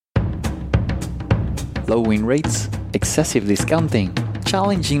low win rates, excessive discounting,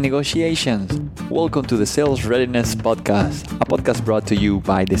 challenging negotiations. Welcome to the Sales Readiness Podcast, a podcast brought to you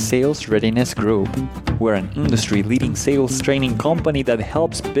by the Sales Readiness Group. We're an industry-leading sales training company that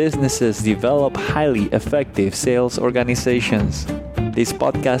helps businesses develop highly effective sales organizations. This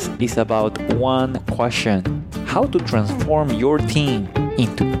podcast is about one question: how to transform your team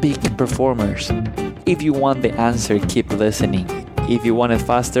into peak performers. If you want the answer, keep listening. If you want it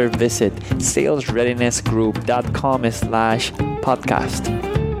faster, visit salesreadinessgroup.com/podcast.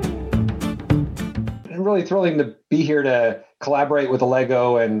 I'm really thrilling to be here to collaborate with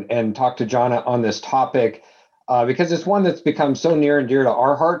Allego and talk to John on this topic because it's one that's become so near and dear to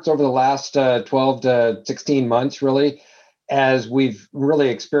our hearts over the last 12 to 16 months, really, as we've really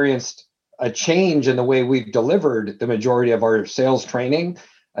experienced a change in the way we've delivered the majority of our sales training.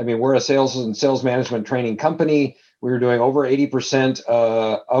 I mean, we're a sales and sales management training company. We were doing over 80%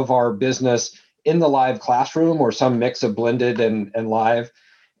 of our business in the live classroom or some mix of blended and live.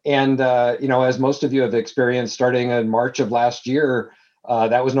 And, as most of you have experienced starting in March of last year,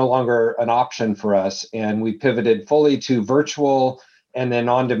 that was no longer an option for us. And we pivoted fully to virtual and then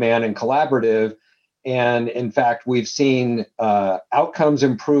on-demand and collaborative. And in fact, we've seen outcomes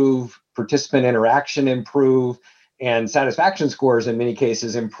improve, participant interaction improve, and satisfaction scores in many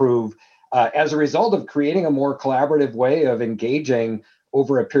cases improve as a result of creating a more collaborative way of engaging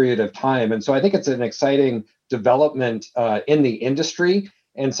over a period of time. And so I think it's an exciting development in the industry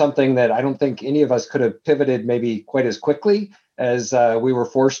and something that I don't think any of us could have pivoted maybe quite as quickly as we were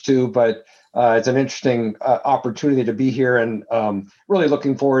forced to, but it's an interesting opportunity to be here, and really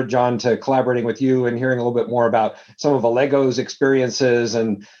looking forward, John, to collaborating with you and hearing a little bit more about some of Allego's experiences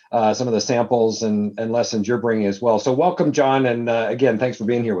and some of the samples and lessons you're bringing as well. So welcome, John, and again, thanks for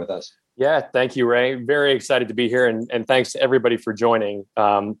being here with us. Yeah, thank you, Ray. Very excited to be here, and thanks to everybody for joining.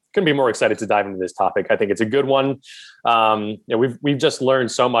 Couldn't be more excited to dive into this topic. I think it's a good one. We've just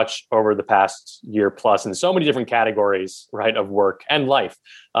learned so much over the past year plus in so many different categories, right, of work and life.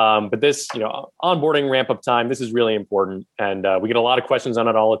 But this, onboarding ramp up time, this is really important, and we get a lot of questions on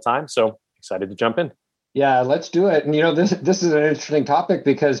it all the time. So excited to jump in. Yeah, let's do it. And this is an interesting topic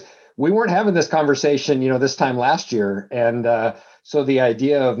because we weren't having this conversation, this time last year, and so the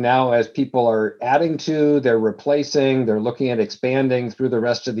idea of now, as people are adding to, they're replacing, they're looking at expanding through the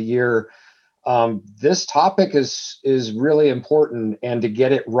rest of the year. This topic is really important, and to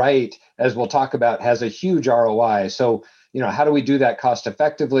get it right, as we'll talk about, has a huge ROI. So, how do we do that cost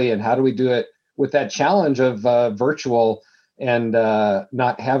effectively, and how do we do it with that challenge of virtual and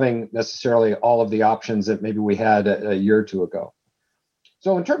not having necessarily all of the options that maybe we had a year or two ago?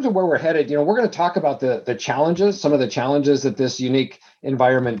 So in terms of where we're headed, we're going to talk about the challenges, some of the challenges that this unique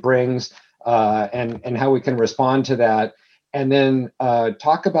environment brings, and how we can respond to that. And then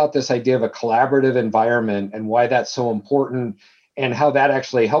talk about this idea of a collaborative environment and why that's so important, and how that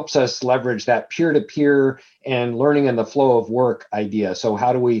actually helps us leverage that peer-to-peer and learning in the flow of work idea. So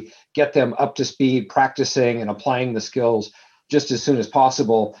how do we get them up to speed, practicing and applying the skills just as soon as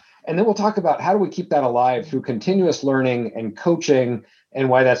possible? And then we'll talk about how do we keep that alive through continuous learning and coaching, and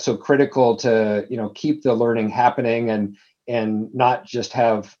why that's so critical to keep the learning happening and not just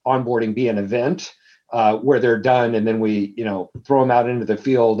have onboarding be an event where they're done and then we throw them out into the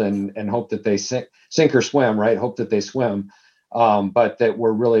field and hope that they sink or swim, right? Hope that they swim, but that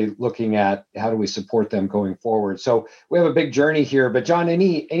we're really looking at how do we support them going forward. So we have a big journey here. But John,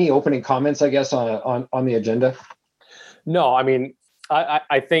 any opening comments, I guess, on the agenda? No, I mean,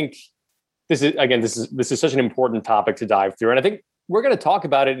 I think this is such an important topic to dive through, and I think we're going to talk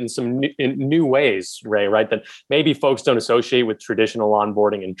about it in some new ways, Ray, right? That maybe folks don't associate with traditional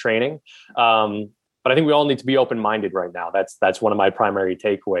onboarding and training. But I think we all need to be open-minded right now. That's one of my primary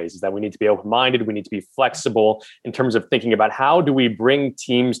takeaways, is that we need to be open-minded. We need to be flexible in terms of thinking about how do we bring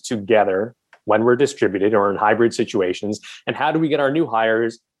teams together when we're distributed or in hybrid situations, and how do we get our new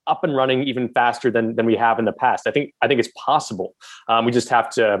hires up and running even faster than we have in the past. I think it's possible. We just have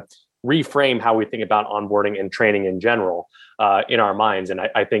to reframe how we think about onboarding and training in general in our minds. And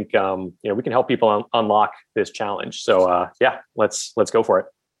I think we can help people unlock this challenge. So let's go for it.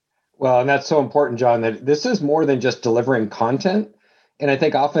 Well, and that's so important, John, that this is more than just delivering content. And I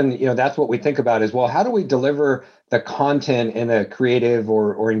think often, that's what we think about is, well, how do we deliver the content in a creative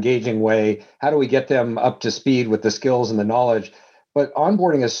or engaging way? How do we get them up to speed with the skills and the knowledge? But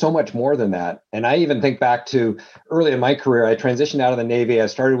onboarding is so much more than that. And I even think back to early in my career, I transitioned out of the Navy. I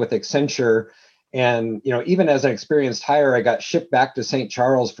started with Accenture. And, even as an experienced hire, I got shipped back to St.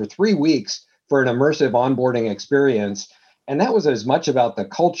 Charles for 3 weeks for an immersive onboarding experience. And that was as much about the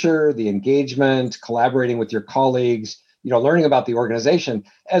culture, the engagement, collaborating with your colleagues, learning about the organization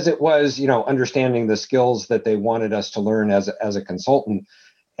as it was, understanding the skills that they wanted us to learn as a consultant.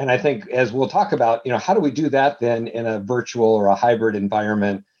 And I think, as we'll talk about, how do we do that then in a virtual or a hybrid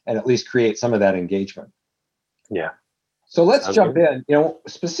environment and at least create some of that engagement? Yeah. So let's jump in,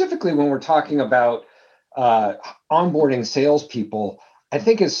 specifically when we're talking about onboarding salespeople. I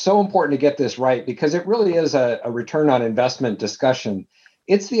think it's so important to get this right because it really is a return on investment discussion.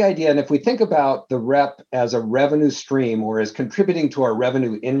 It's the idea, and if we think about the rep as a revenue stream or as contributing to our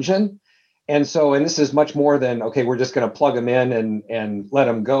revenue engine, and this is much more than, okay, we're just going to plug them in and let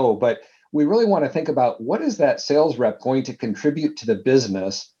them go. But we really want to think about what is that sales rep going to contribute to the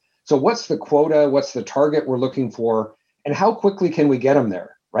business? So what's the quota? What's the target we're looking for? And how quickly can we get them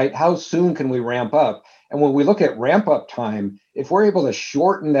there, right? How soon can we ramp up? And when we look at ramp up time, if we're able to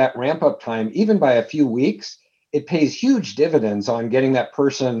shorten that ramp up time, even by a few weeks, it pays huge dividends on getting that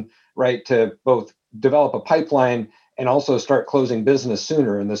person, right, to both develop a pipeline and also start closing business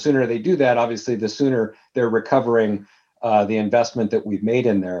sooner. And the sooner they do that, obviously, the sooner they're recovering the investment that we've made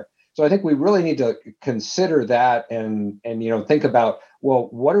in there. So I think we really need to consider that and think about, well,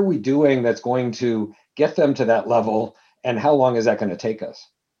 what are we doing that's going to get them to that level, and how long is that going to take us?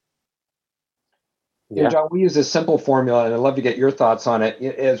 Yeah. John, we use this simple formula, and I'd love to get your thoughts on it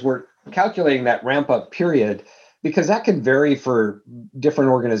as we're calculating that ramp up period, because that can vary for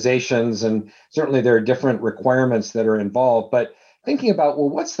different organizations, and certainly there are different requirements that are involved. But thinking about, well,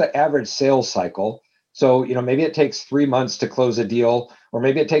 what's the average sales cycle? So, maybe it takes 3 months to close a deal, or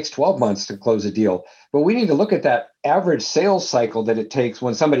maybe it takes 12 months to close a deal. But we need to look at that average sales cycle that it takes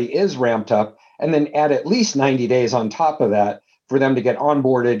when somebody is ramped up, and then add at least 90 days on top of that for them to get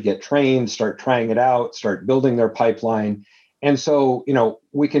onboarded, get trained, start trying it out, start building their pipeline. And so,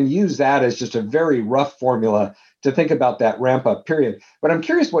 we can use that as just a very rough formula to think about that ramp up period. But I'm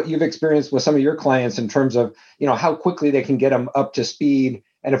curious what you've experienced with some of your clients in terms of, how quickly they can get them up to speed.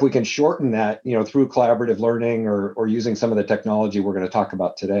 And if we can shorten that, through collaborative learning or using some of the technology we're going to talk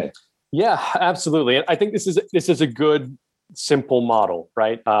about today. Yeah, absolutely. I think this is a good, simple model,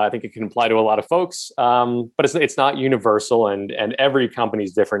 right? I think it can apply to a lot of folks, but it's not universal, and every company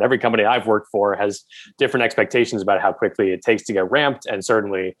is different. Every company I've worked for has different expectations about how quickly it takes to get ramped, and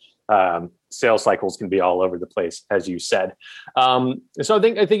certainly sales cycles can be all over the place, as you said. So I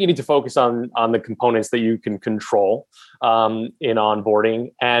think you need to focus on the components that you can control in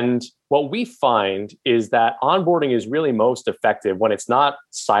onboarding. And what we find is that onboarding is really most effective when it's not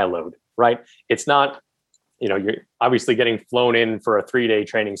siloed, right? It's not, you're obviously getting flown in for a 3-day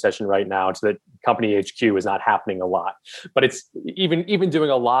training session right now to the company HQ is not happening a lot. But it's even doing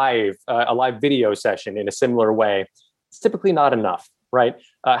a live video session in a similar way, it's typically not enough, right?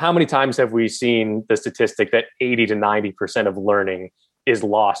 How many times have we seen the statistic that 80 to 90% of learning is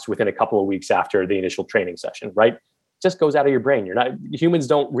lost within a couple of weeks after the initial training session, right? It just goes out of your brain. Humans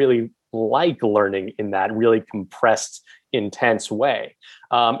don't really like learning in that really compressed, intense way.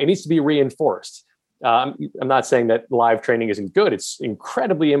 It needs to be reinforced. I'm not saying that live training isn't good. It's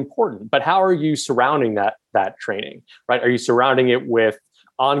incredibly important. But how are you surrounding that training, right? Are you surrounding it with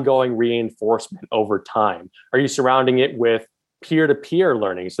ongoing reinforcement over time? Are you surrounding it with peer-to-peer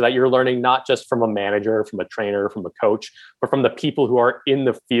learning so that you're learning not just from a manager, from a trainer, from a coach, but from the people who are in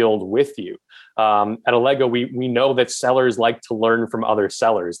the field with you? At Allego, we know that sellers like to learn from other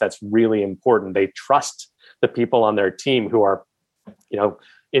sellers. That's really important. They trust the people on their team who are,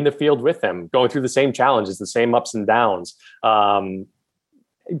 in the field with them, going through the same challenges, the same ups and downs,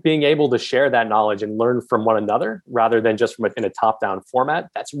 being able to share that knowledge and learn from one another rather than just in a top-down format.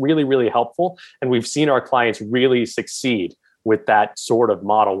 That's really, really helpful. And we've seen our clients really succeed with that sort of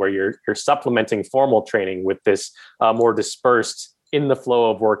model where you're supplementing formal training with this more dispersed, in the flow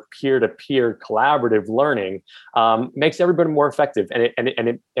of work, peer-to-peer collaborative learning. Makes everybody more effective,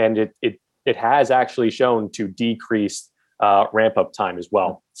 and it has actually shown to decrease ramp up time as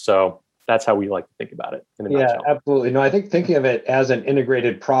well. So that's how we like to think about it in a nutshell. Absolutely. No, I think thinking of it as an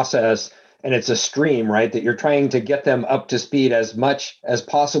integrated process, and it's a stream, right? That you're trying to get them up to speed as much as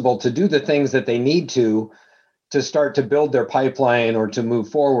possible to do the things that they need to start to build their pipeline or to move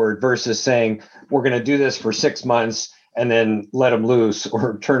forward, versus saying, we're going to do this for 6 months and then let them loose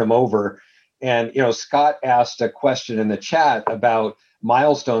or turn them over. And, Scott asked a question in the chat about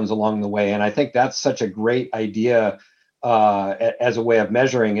milestones along the way. And I think that's such a great idea as a way of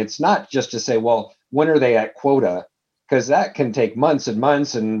measuring. It's not just to say, well, when are they at quota? Because that can take months and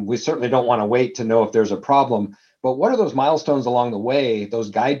months, and we certainly don't want to wait to know if there's a problem. But what are those milestones along the way, those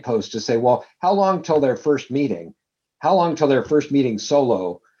guideposts to say, well, how long till their first meeting? How long till their first meeting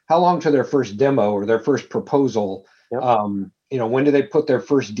solo? How long till their first demo or their first proposal? Yep. when do they put their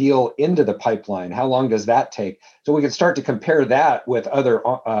first deal into the pipeline? How long does that take? So we can start to compare that with other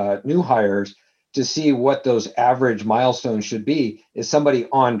new hires to see what those average milestones should be. Is somebody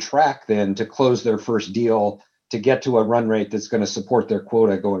on track then to close their first deal to get to a run rate that's going to support their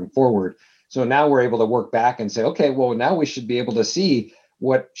quota going forward? So now we're able to work back and say, okay, well, now we should be able to see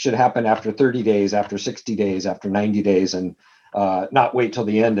what should happen after 30 days, after 60 days, after 90 days, and not wait till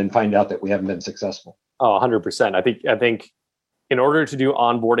the end and find out that we haven't been successful. Oh, 100%. I think in order to do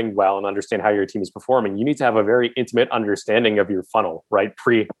onboarding well and understand how your team is performing, you need to have a very intimate understanding of your funnel, right?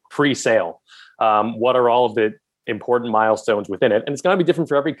 Pre-sale. What are all of the important milestones within it? And it's going to be different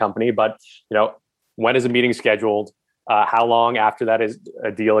for every company, but when is a meeting scheduled? How long after that is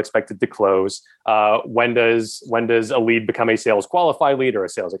a deal expected to close? When does a lead become a sales qualified lead or a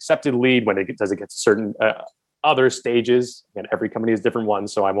sales accepted lead? Does it get to certain other stages? Again, every company has different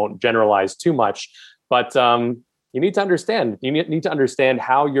ones, so I won't generalize too much. But you need to understand. You need to understand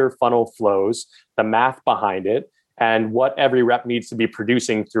how your funnel flows, the math behind it, and what every rep needs to be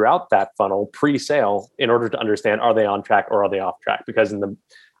producing throughout that funnel pre-sale in order to understand, are they on track or are they off track? Because in the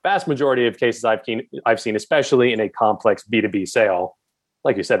vast majority of cases I've seen, especially in a complex B2B sale,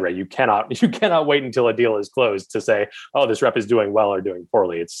 like you said, Ray, you cannot wait until a deal is closed to say, oh, this rep is doing well or doing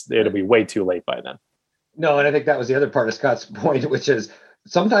poorly. It'll be way too late by then. No, and I think that was the other part of Scott's point, which is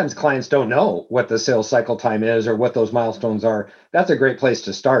sometimes clients don't know what the sales cycle time is or what those milestones are. That's a great place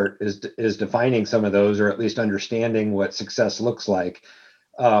to start, is defining some of those, or at least understanding what success looks like.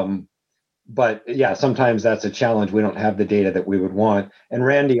 But yeah, sometimes that's a challenge. We don't have the data that we would want. And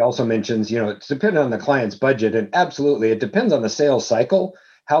Randy also mentions, it's dependent on the client's budget. And absolutely, it depends on the sales cycle.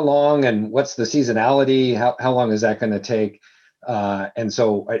 How long and what's the seasonality? How long is that going to take? And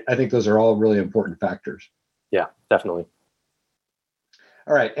so I think those are all really important factors. Yeah, definitely.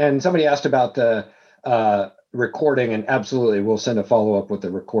 All right. And somebody asked about the recording, and absolutely, we'll send a follow-up with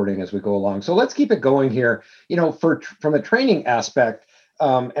the recording as we go along. So let's keep it going here. From a training aspect,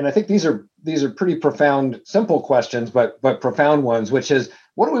 and I think these are pretty profound, simple questions, but profound ones, which is,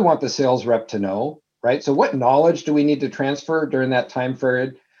 what do we want the sales rep to know, right? So what knowledge do we need to transfer during that time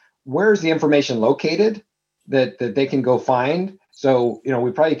period? Where's the information located that they can go find? So,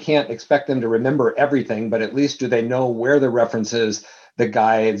 we probably can't expect them to remember everything, but at least do they know where the references, the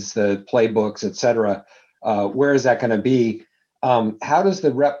guides, the playbooks, et cetera, where is that going to be? How does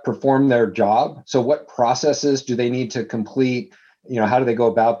the rep perform their job? So what processes do they need to complete? How do they go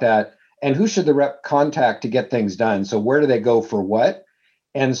about that? And who should the rep contact to get things done? So where do they go for what?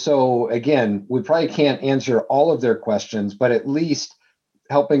 And so, again, we probably can't answer all of their questions, but at least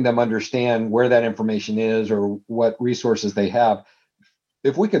helping them understand where that information is or what resources they have.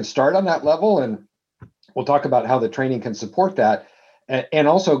 If we could start on that level, and we'll talk about how the training can support that, and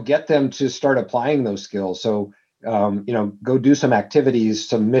also get them to start applying those skills. So, go do some activities,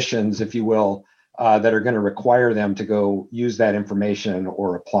 some missions, if you will, that are going to require them to go use that information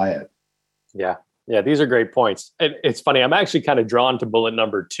or apply it. Yeah. Yeah, these are great points. And it's funny, I'm actually kind of drawn to bullet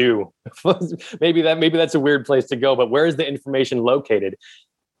number 2. maybe that's a weird place to go, but where is the information located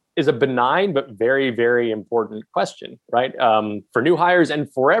is a benign but very, very important question, right? For new hires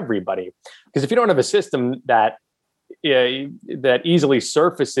and for everybody. Because if you don't have a system that easily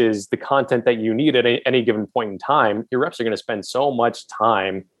surfaces the content that you need at any given point in time, your reps are going to spend so much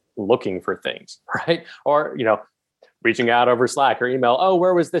time looking for things, right? Or, reaching out over Slack or email. Oh,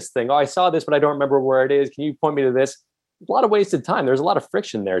 where was this thing? Oh, I saw this, but I don't remember where it is. Can you point me to this? A lot of wasted time. There's a lot of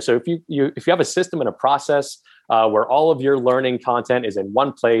friction there. So if you have a system and a process where all of your learning content is in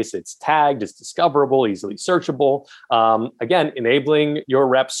one place, it's tagged, it's discoverable, easily searchable. Again, enabling your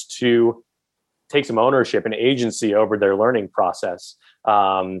reps to take some ownership and agency over their learning process.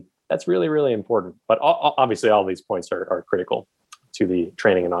 That's really, really important. But obviously, all these points are critical to the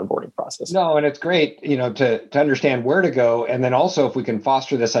training and onboarding process. No, and it's great, to understand where to go. And then also, if we can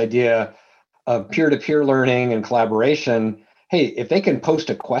foster this idea of peer-to-peer learning and collaboration, hey, if they can post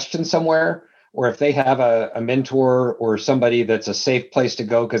a question somewhere, or if they have a mentor or somebody that's a safe place to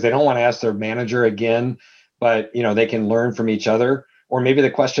go because they don't want to ask their manager again, but they can learn from each other, or maybe the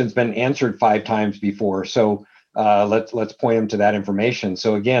question's been answered 5 times before. So let's point them to that information.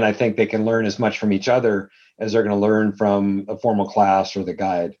 So again, I think they can learn as much from each other as they're going to learn from a formal class or the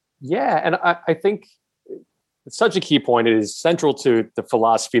guide. Yeah, and I think it's such a key point. It is central to the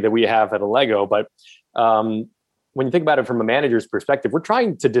philosophy that we have at Allego. But when you think about it from a manager's perspective, we're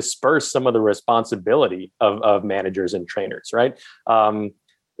trying to disperse some of the responsibility of managers and trainers, right?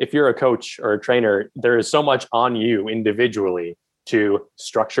 If you're a coach or a trainer, there is so much on you individually to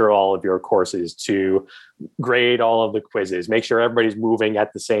structure all of your courses, to grade all of the quizzes, make sure everybody's moving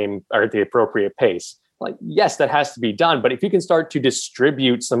at the same or at the appropriate pace. like, yes, that has to be done. But if you can start to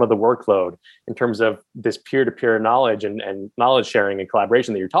distribute some of the workload in terms of this peer-to-peer knowledge and knowledge sharing and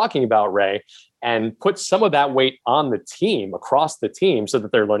collaboration that you're talking about, Ray, and put some of that weight on the team, across the team, so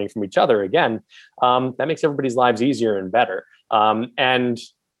that they're learning from each other again, that makes everybody's lives easier and better. And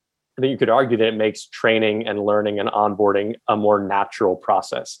I think you could argue that it makes training and learning and onboarding a more natural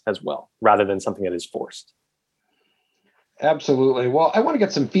process as well, rather than something that is forced. Absolutely. Well, I want to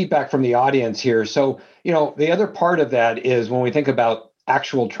get some feedback from the audience here. So, the other part of that is when we think about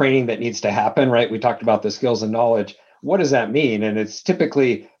actual training that needs to happen, right? We talked about the skills and knowledge. What does that mean? And it's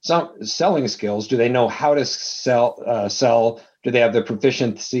typically some selling skills. Do they know how to sell? Do they have the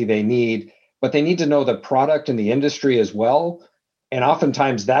proficiency they need? But they need to know the product and the industry as well. And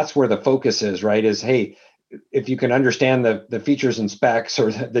oftentimes that's where the focus is, right? Is, hey, if you can understand the features and specs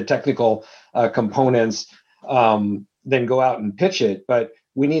or the technical components, then go out and pitch it. But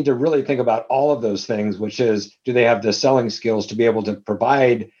we need to really think about all of those things, which is, do they have the selling skills to be able to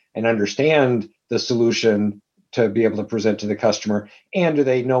provide and understand the solution to be able to present to the customer? And do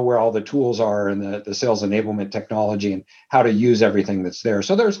they know where all the tools are and the sales enablement technology and how to use everything that's there?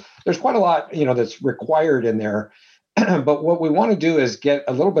 So there's quite a lot, that's required in there. But what we want to do is get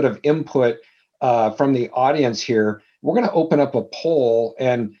a little bit of input from the audience here. We're going to open up a poll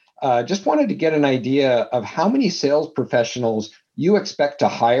and just wanted to get an idea of how many sales professionals you expect to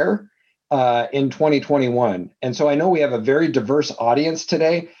hire in 2021. And so I know we have a very diverse audience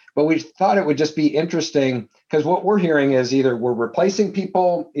today, but we thought it would just be interesting because what we're hearing is either we're replacing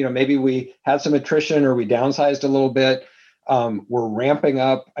people, maybe we had some attrition or we downsized a little bit. We're ramping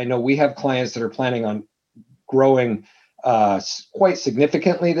up. I know we have clients that are planning on growing quite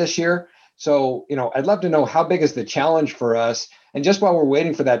significantly this year. So, I'd love to know how big is the challenge for us. And just while we're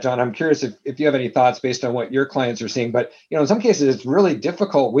waiting for that, John, I'm curious if you have any thoughts based on what your clients are seeing. But, in some cases, it's really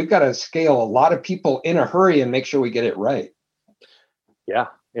difficult. We've got to scale a lot of people in a hurry and make sure we get it right.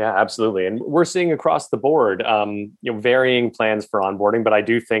 Yeah, absolutely. And we're seeing across the board, varying plans for onboarding, but I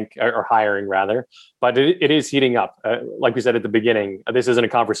do think, or hiring rather, but it is heating up. Like we said at the beginning, this isn't a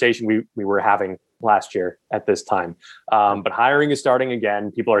conversation we were having last year at this time. But hiring is starting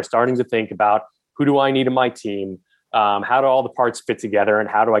again. People are starting to think about, who do I need in my team? How do all the parts fit together, and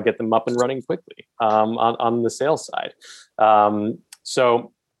how do I get them up and running quickly on the sales side?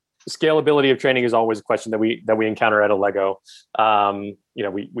 So scalability of training is always a question that we encounter at Allego.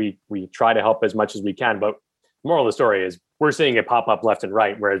 We try to help as much as we can, but the moral of the story is we're seeing it pop up left and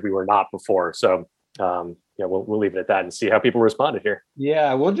right, whereas we were not before. So we'll leave it at that and see how people responded here.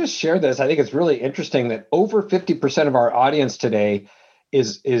 Yeah, we'll just share this. I think it's really interesting that over 50% of our audience today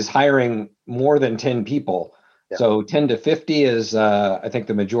is hiring more than 10 people. Yeah. So 10 to 50 is, I think,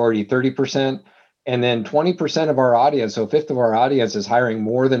 the majority, 30%. And then 20% of our audience, so a fifth of our audience, is hiring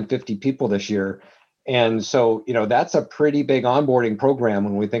more than 50 people this year. And so, that's a pretty big onboarding program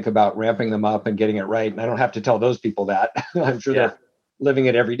when we think about ramping them up and getting it right. And I don't have to tell those people that. I'm sure they're living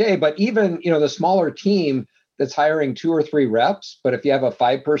it every day. But even, the smaller team that's hiring 2 or 3 reps, but if you have a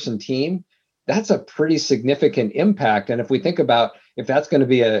 5-person team, that's a pretty significant impact. And if we think about if that's going to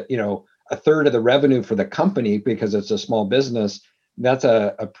be a third of the revenue for the company because it's a small business, that's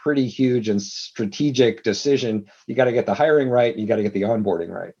a pretty huge and strategic decision. You got to get the hiring right. You got to get the onboarding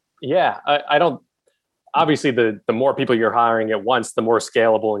right. Yeah, I don't. Obviously, the more people you're hiring at once, the more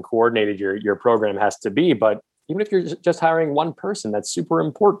scalable and coordinated your program has to be. But even if you're just hiring one person, that's super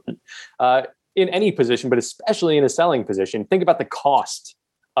important in any position, but especially in a selling position. Think about the cost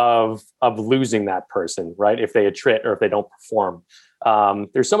of losing that person, right? If they attrit or if they don't perform.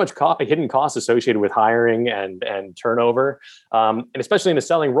 There's so much hidden costs associated with hiring and turnover, and especially in a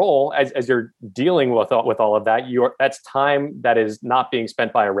selling role, as you're dealing with all of that, that's time that is not being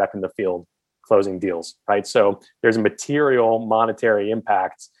spent by a rep in the field closing deals, right? So there's a material monetary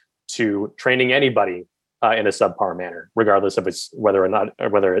impact to training anybody in a subpar manner, regardless of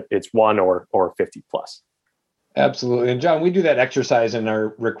whether it's 1 or 50 plus. Absolutely. And John, we do that exercise in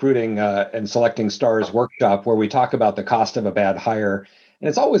our recruiting and selecting stars workshop where we talk about the cost of a bad hire. And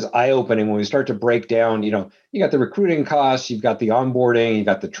it's always eye-opening when we start to break down, you got the recruiting costs, you've got the onboarding, you've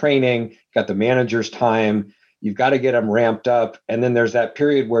got the training, you've got the manager's time, you've got to get them ramped up. And then there's that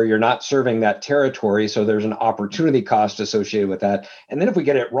period where you're not serving that territory. So there's an opportunity cost associated with that. And then if we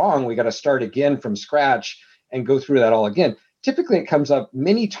get it wrong, we got to start again from scratch and go through that all again. Typically, it comes up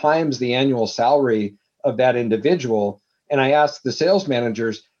many times the annual salary of that individual. And I ask the sales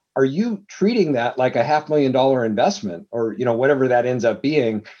managers, are you treating that like a $500,000 investment or, whatever that ends up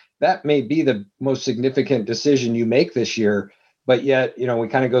being? That may be the most significant decision you make this year. But yet, we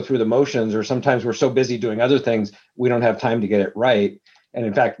kind of go through the motions, or sometimes we're so busy doing other things, we don't have time to get it right. And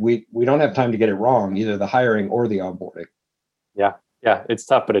in fact, we don't have time to get it wrong, either the hiring or the onboarding. Yeah, it's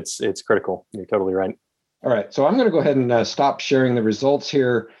tough, but it's critical. You're totally right. All right, so I'm going to go ahead and stop sharing the results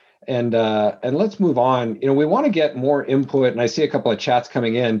here, and let's move on. We want to get more input, and I see a couple of chats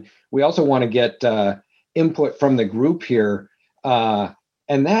coming in. We also want to get input from the group here, and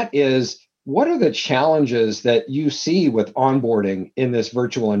that is, what are the challenges that you see with onboarding in this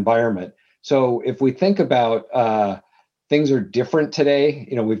virtual environment? So if we think about things are different today,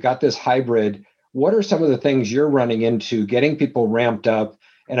 we've got this hybrid. What are some of the things you're running into getting people ramped up?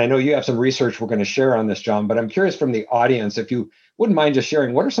 And I know you have some research we're going to share on this, John, but I'm curious from the audience, if you wouldn't mind just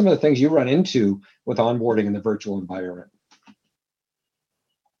sharing, what are some of the things you run into with onboarding in the virtual environment?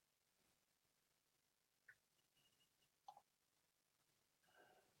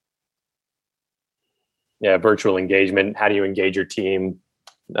 Yeah, virtual engagement. How do you engage your team?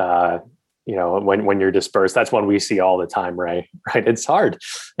 When you're dispersed, that's one we see all the time, right? It's hard.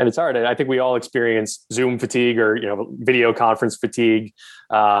 And I think we all experience Zoom fatigue or, video conference fatigue.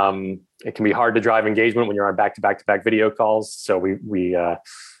 It can be hard to drive engagement when you're on back-to-back video calls. So we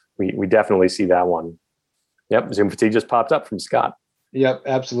definitely see that one. Yep. Zoom fatigue just popped up from Scott. Yep,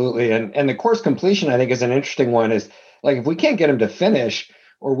 absolutely. And the course completion, I think, is an interesting one. Is like, if we can't get them to finish,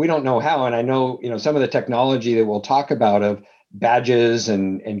 or we don't know how, and I know, some of the technology that we'll talk about of badges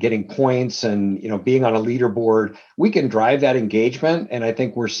and getting points and, being on a leaderboard, we can drive that engagement. And I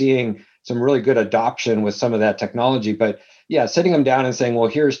think we're seeing some really good adoption with some of that technology. But yeah, sitting them down and saying, well,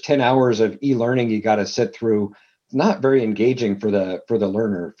 here's 10 hours of e-learning you got to sit through, it's not very engaging for the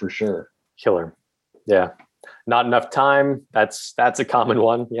learner, for sure. Killer. Yeah. Not enough time. That's a common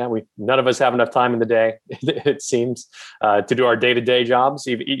one. Yeah, none of us have enough time in the day, it seems, to do our day-to-day jobs.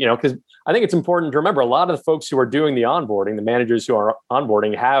 Because I think it's important to remember, a lot of the folks who are doing the onboarding, the managers who are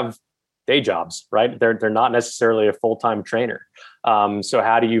onboarding, have day jobs, right? They're not necessarily a full-time trainer. So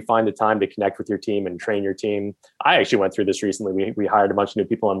how do you find the time to connect with your team and train your team? I actually went through this recently. We hired a bunch of new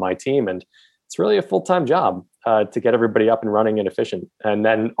people on my team, and it's really a full-time job to get everybody up and running and efficient, and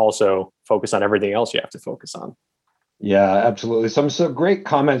then also focus on everything else you have to focus on. Yeah, absolutely. Some great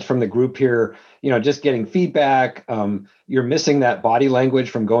comments from the group here. Just getting feedback. You're missing that body language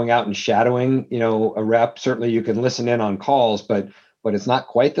from going out and shadowing, a rep. Certainly you can listen in on calls, but it's not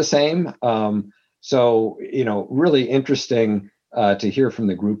quite the same. So, really interesting to hear from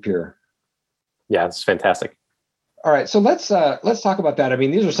the group here. Yeah, it's fantastic. All right, so let's talk about that. I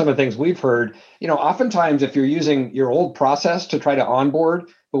mean, these are some of the things we've heard. Oftentimes, if you're using your old process to try to onboard,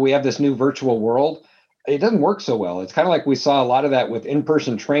 but we have this new virtual world, it doesn't work so well. It's kind of like we saw a lot of that with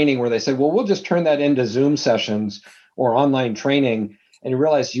in-person training, where they said, well, we'll just turn that into Zoom sessions or online training. And you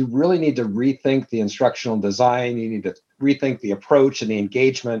realize you really need to rethink the instructional design. You need to rethink the approach and the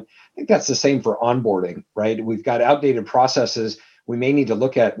engagement. I think that's the same for onboarding, right? We've got outdated processes. We may need to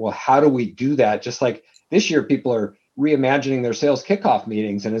look at, well, how do we do that? Just like this year, people are reimagining their sales kickoff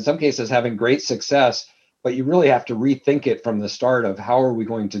meetings, and in some cases having great success, but you really have to rethink it from the start of how are we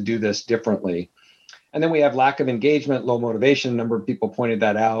going to do this differently. And then we have lack of engagement, low motivation. A number of people pointed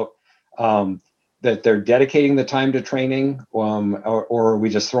that out, that they're dedicating the time to training, or are we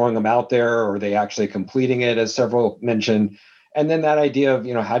just throwing them out there, or are they actually completing it, as several mentioned. And then that idea of,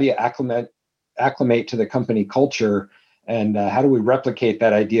 how do you acclimate to the company culture, and how do we replicate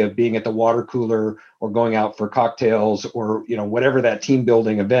that idea of being at the water cooler or going out for cocktails, or, whatever that team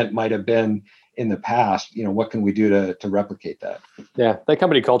building event might have been in the past. What can we do to replicate that? Yeah, that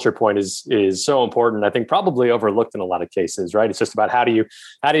company culture point is so important. I think probably overlooked in a lot of cases, right? It's just about how do you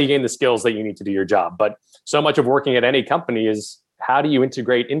gain the skills that you need to do your job. But so much of working at any company is, how do you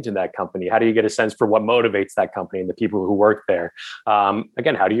integrate into that company? How do you get a sense for what motivates that company and the people who work there?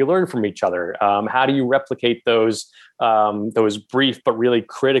 Again, how do you learn from each other? How do you replicate those brief but really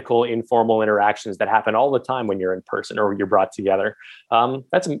critical informal interactions that happen all the time when you're in person or you're brought together?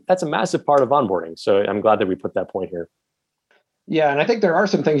 That's a massive part of onboarding. So I'm glad that we put that point here. Yeah, and I think there are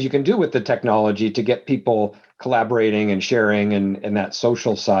some things you can do with the technology to get people collaborating and sharing and that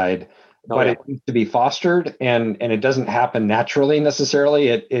social side. But it needs to be fostered, and it doesn't happen naturally necessarily.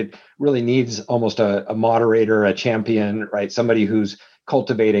 It really needs almost a moderator, a champion, right? Somebody who's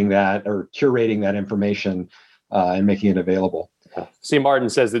cultivating that or curating that information and making it available. See, Martin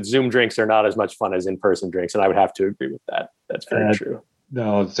says that Zoom drinks are not as much fun as in-person drinks, and I would have to agree with that. That's very true.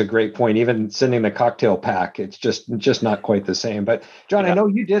 No, it's a great point. Even sending the cocktail pack, it's just not quite the same. But John, I know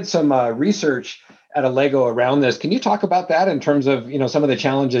you did some research at Allego around this. Can you talk about that in terms of, some of the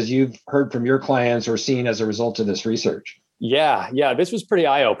challenges you've heard from your clients or seen as a result of this research? Yeah. This was pretty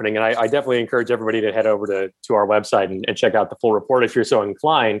eye-opening, and I definitely encourage everybody to head over to our website and check out the full report if you're so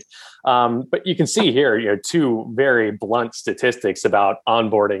inclined. But you can see here, two very blunt statistics about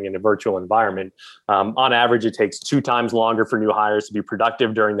onboarding in a virtual environment. On average, it takes 2 times longer for new hires to be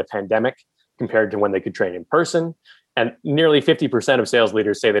productive during the pandemic compared to when they could train in person. And nearly 50% of sales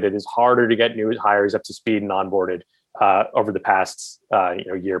leaders say that it is harder to get new hires up to speed and onboarded over the past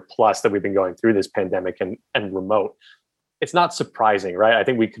year plus that we've been going through this pandemic and remote. It's not surprising, right? I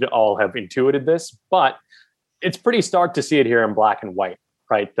think we could all have intuited this, but it's pretty stark to see it here in black and white,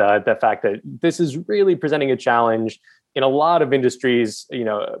 right? The fact that this is really presenting a challenge in a lot of industries.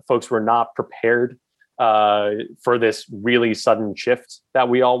 Folks were not prepared for this really sudden shift that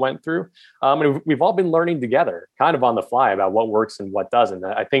we all went through. And we've all been learning together kind of on the fly about what works and what doesn't.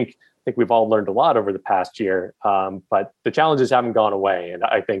 I think we've all learned a lot over the past year, but the challenges haven't gone away. And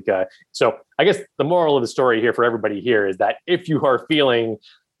I think, so I guess the moral of the story here for everybody here is that if you are feeling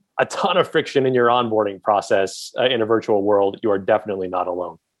a ton of friction in your onboarding process in a virtual world, you are definitely not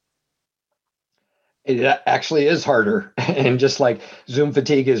alone. It actually is harder. And just like Zoom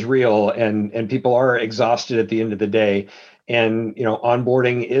fatigue is real, and people are exhausted at the end of the day. And,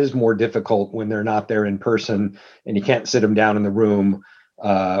 onboarding is more difficult when they're not there in person, and you can't sit them down in the room.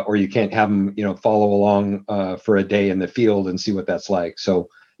 Or you can't have them, follow along for a day in the field and see what that's like. So,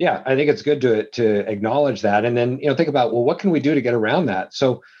 yeah, I think it's good to acknowledge that, and then think about, well, what can we do to get around that?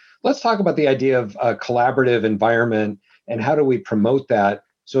 So, let's talk about the idea of a collaborative environment and how do we promote that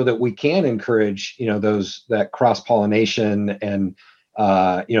so that we can encourage, that cross pollination and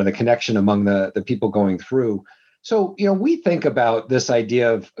the connection among the people going through. So, we think about this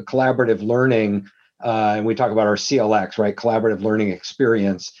idea of collaborative learning. And we talk about our CLX, right? Collaborative learning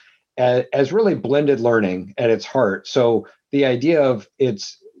experience as really blended learning at its heart. So the idea of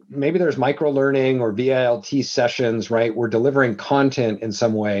maybe there's micro learning or VILT sessions, right? We're delivering content in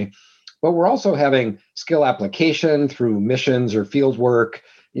some way, but we're also having skill application through missions or field work,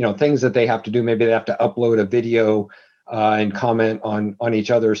 things that they have to do. Maybe they have to upload a video and comment on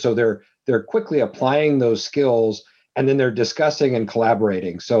each other. So they're quickly applying those skills, and then they're discussing and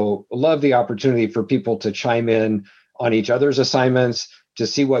collaborating. So love the opportunity for people to chime in on each other's assignments, to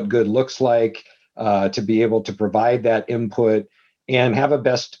see what good looks like, to be able to provide that input and have a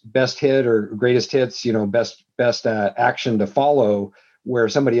best hit or greatest hits, best action to follow where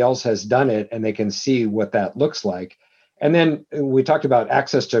somebody else has done it and they can see what that looks like. And then we talked about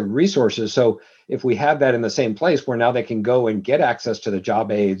access to resources. So if we have that in the same place where now they can go and get access to the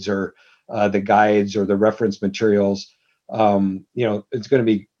job aids or the guides or the reference materials, it's going to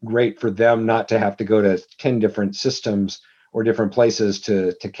be great for them not to have to go to 10 different systems or different places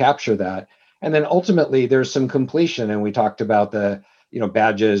to capture that. And then ultimately there's some completion, and we talked about the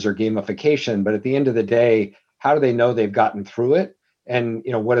badges or gamification, but at the end of the day, how do they know they've gotten through it? And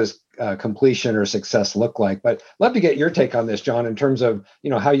what does completion or success look like? But love to get your take on this, John, in terms of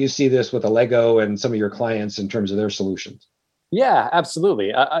how you see this with Allego and some of your clients in terms of their solutions. Yeah,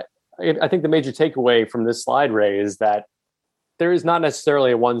 absolutely. I think the major takeaway from this slide, Ray, is that there is not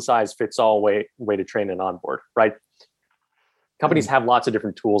necessarily a one-size-fits-all way to train and onboard, right? Companies have lots of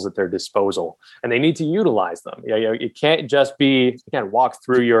different tools at their disposal, and they need to utilize them. It can't just be, walk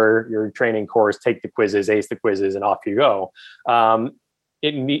through your training course, take the quizzes, ace the quizzes, and off you go. Learning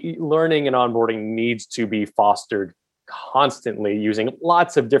and onboarding needs to be fostered constantly using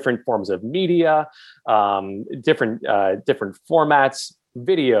lots of different forms of media, different formats,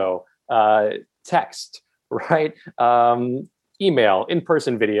 video, text, right? Email,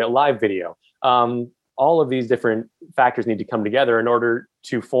 in-person video, live video. All of these different factors need to come together in order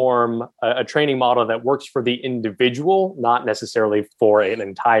to form a training model that works for the individual, not necessarily for an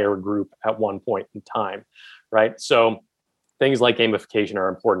entire group at one point in time, right? So things like gamification are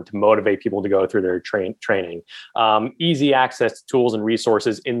important to motivate people to go through their training. Easy access to tools and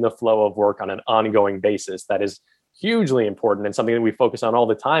resources in the flow of work on an ongoing basis. That is hugely important and something that we focus on all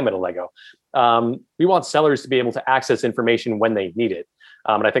the time at Allego. We want sellers to be able to access information when they need it.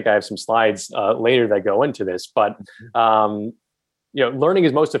 And I think I have some slides later that go into this, but learning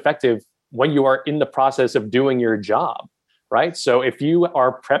is most effective when you are in the process of doing your job, right? So if you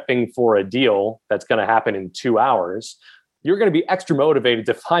are prepping for a deal that's going to happen in 2 hours, you're going to be extra motivated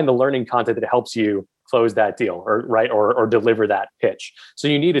to find the learning content that helps you close that deal or deliver that pitch. So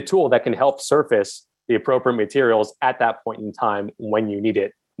you need a tool that can help surface the appropriate materials at that point in time when you need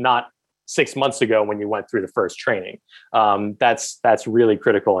it, not 6 months ago when you went through the first training. That's really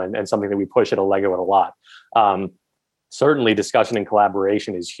critical and something that we push at Allego a lot. certainly discussion and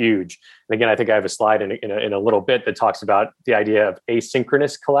collaboration is huge. And again, I think I have a slide in a little bit that talks about the idea of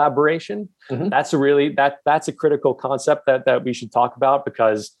asynchronous collaboration. Mm-hmm. That's a critical concept that we should talk about,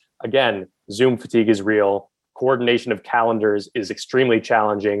 because again, Zoom fatigue is real. Coordination of calendars is extremely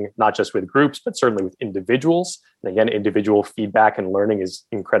challenging, not just with groups, but certainly with individuals. And again, individual feedback and learning is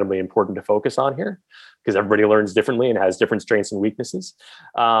incredibly important to focus on here, because everybody learns differently and has different strengths and weaknesses.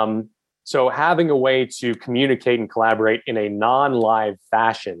 So having a way to communicate and collaborate in a non-live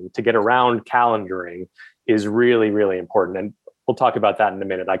fashion to get around calendaring is really, really important. And we'll talk about that in a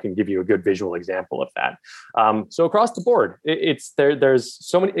minute. I can give you a good visual example of that. So across the board, there's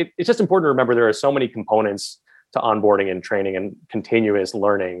so many. It's just important to remember there are so many components to onboarding and training and continuous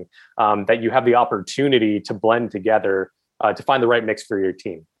learning that you have the opportunity to blend together to find the right mix for your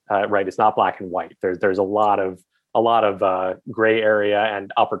team. Right, it's not black and white. There's a lot of gray area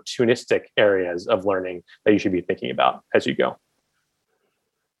and opportunistic areas of learning that you should be thinking about as you go.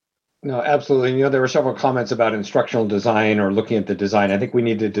 No, absolutely. There were several comments about instructional design or looking at the design. I think we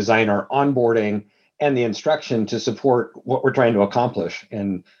need to design our onboarding and the instruction to support what we're trying to accomplish.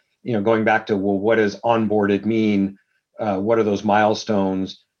 And, going back to, well, what does onboarded mean? What are those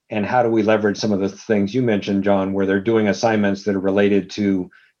milestones? And how do we leverage some of the things you mentioned, John, where they're doing assignments that are related to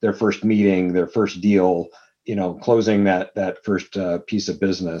their first meeting, their first deal, closing that first piece of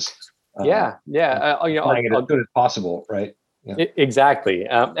business. Yeah. As good as possible, right? Yeah. Exactly.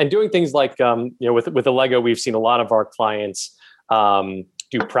 And doing things like, with Allego, we've seen a lot of our clients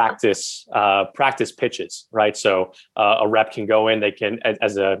do practice pitches, right? So a rep can go in, they can,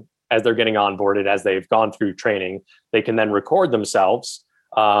 as they're getting onboarded, as they've gone through training, they can then record themselves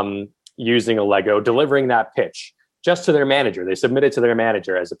using Allego, delivering that pitch just to their manager. They submit it to their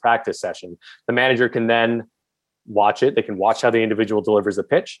manager as a practice session. The manager can then watch it. They can watch how the individual delivers the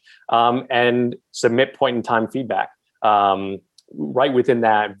pitch and submit point in time feedback right within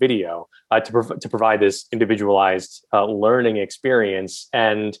that video to provide this individualized learning experience,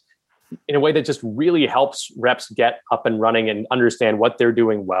 and in a way that just really helps reps get up and running and understand what they're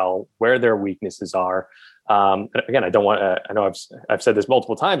doing well, where their weaknesses are. Again, I know I've said this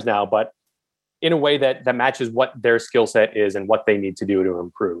multiple times now, but in a way that matches what their skill set is and what they need to do to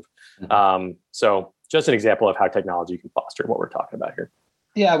improve. Mm-hmm. So just an example of how technology can foster what we're talking about here.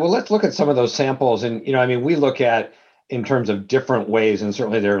 Yeah, well, let's look at some of those samples. And, we look at in terms of different ways, and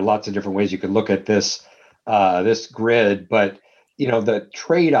certainly there are lots of different ways you could look at this grid, but, the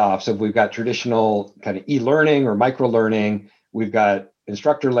trade-offs of, we've got traditional kind of e-learning or micro-learning, we've got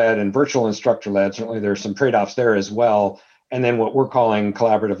instructor-led and virtual instructor-led. Certainly there's some trade-offs there as well. And then what we're calling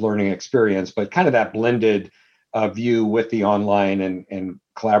collaborative learning experience, but kind of that blended view with the online and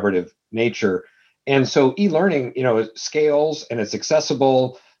collaborative nature. And so e-learning, it scales and it's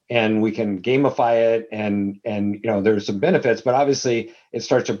accessible and we can gamify it and there's some benefits, but obviously it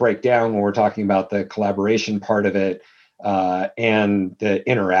starts to break down when we're talking about the collaboration part of it and the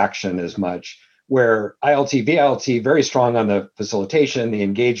interaction as much, where ILT, VLT, very strong on the facilitation, the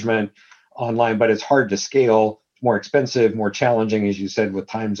engagement online, but it's hard to scale, more expensive, more challenging, as you said, with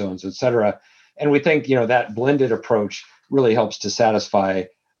time zones, et cetera. And we think, that blended approach really helps to satisfy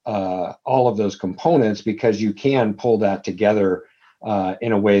all of those components, because you can pull that together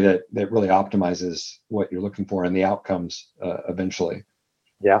in a way that really optimizes what you're looking for and the outcomes eventually.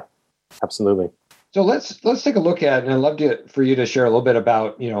 Yeah, absolutely. So let's take a look at, and I'd love for you to share a little bit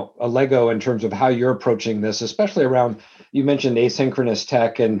about, Allego in terms of how you're approaching this, especially around, you mentioned asynchronous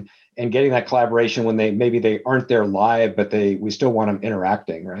tech and getting that collaboration when they aren't there live, but we still want them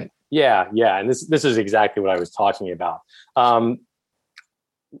interacting, right? Yeah. And this is exactly what I was talking about.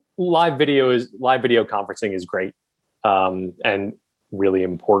 Live video conferencing is great and really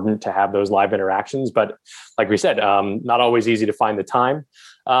important to have those live interactions. But like we said, not always easy to find the time.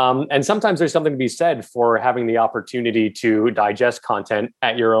 And sometimes there's something to be said for having the opportunity to digest content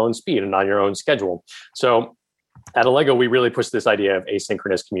at your own speed and on your own schedule. So at Allego, we really push this idea of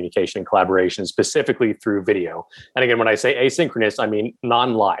asynchronous communication and collaboration, specifically through video. And again, when I say asynchronous, I mean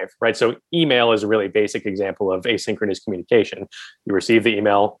non-live, right? So email is a really basic example of asynchronous communication. You receive the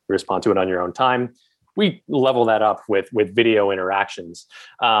email, you respond to it on your own time. We level that up with video interactions.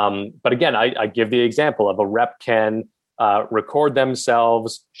 But again, I give the example of a rep can record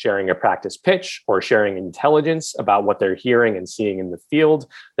themselves sharing a practice pitch or sharing intelligence about what they're hearing and seeing in the field.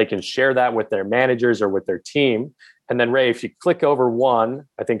 They can share that with their managers or with their team. And then, Ray, if you click over one,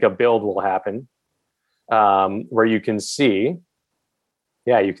 I think a build will happen where you can see,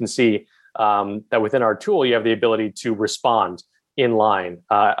 that within our tool, you have the ability to respond in line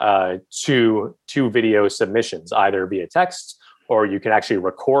to video submissions, either via text, or you can actually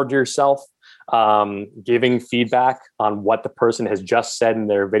record yourself giving feedback on what the person has just said in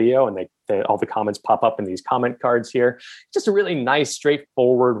their video, and all the comments pop up in these comment cards here. Just a really nice,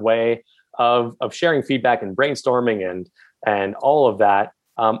 straightforward way of sharing feedback and brainstorming and all of that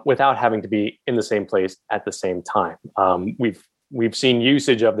without having to be in the same place at the same time. We've seen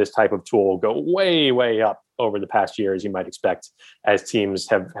usage of this type of tool go way, way up over the past year, as you might expect, as teams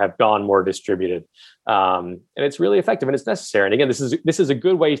have gone more distributed. And it's really effective and it's necessary. And again, this is a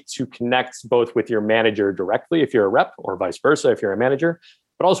good way to connect both with your manager directly, if you're a rep, or vice versa, if you're a manager,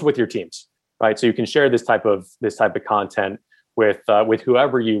 but also with your teams, right? So you can share this type of content with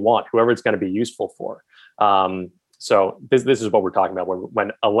whoever you want, whoever it's going to be useful for. So this is what we're talking about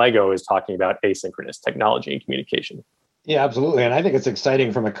when Allego is talking about asynchronous technology and communication. Yeah, absolutely. And I think it's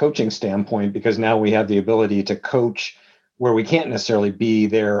exciting from a coaching standpoint, because now we have the ability to coach where we can't necessarily be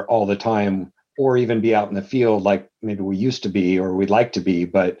there all the time, or even be out in the field like maybe we used to be or we'd like to be,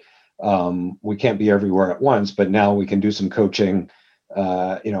 but we can't be everywhere at once. But now we can do some coaching,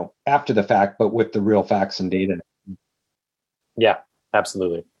 after the fact, but with the real facts and data. Yeah,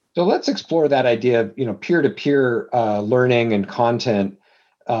 absolutely. So let's explore that idea of, peer-to-peer learning and content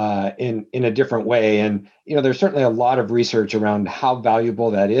in a different way. And, there's certainly a lot of research around how valuable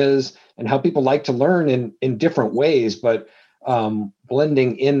that is and how people like to learn in different ways, but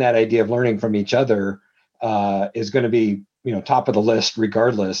blending in that idea of learning from each other is going to be, top of the list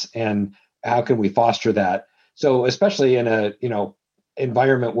regardless. And how can we foster that? So especially in a,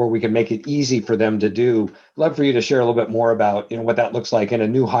 environment where we can make it easy for them to do, love for you to share a little bit more about, what that looks like in a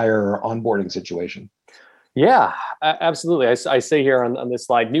new hire or onboarding situation. Yeah, absolutely. I say here on this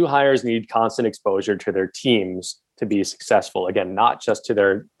slide, new hires need constant exposure to their teams to be successful. Again, not just to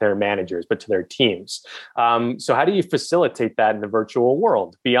their managers, but to their teams. So how do you facilitate that in the virtual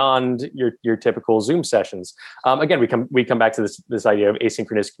world beyond your typical Zoom sessions? Again, we come back to this idea of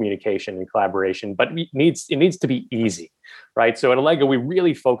asynchronous communication and collaboration, but it needs to be easy, right? So at Allego, we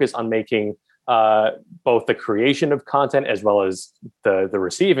really focus on making both the creation of content as well as the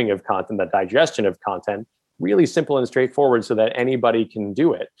receiving of content, the digestion of content, really simple and straightforward so that anybody can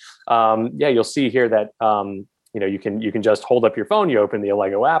do it. You'll see here that you can just hold up your phone, you open the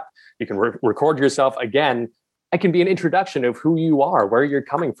Allego app, you can record yourself. Again, it can be an introduction of who you are, where you're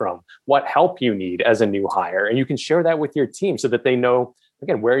coming from, what help you need as a new hire, and you can share that with your team so that they know,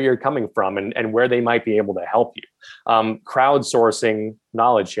 again, where you're coming from and where they might be able to help you. Crowdsourcing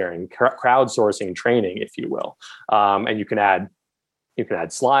knowledge sharing, crowdsourcing training, if you will, and you can add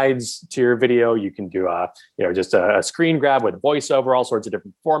slides to your video. You can do just a screen grab with voiceover, all sorts of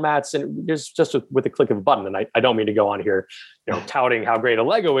different formats, and just with a click of a button. And I don't mean to go on here, touting how great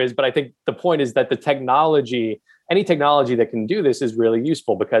Allego is, but I think the point is that any technology that can do this is really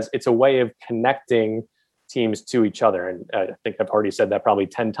useful because it's a way of connecting teams to each other. And I think I've already said that probably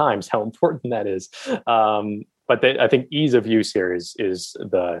 10 times how important that is. But I think ease of use here is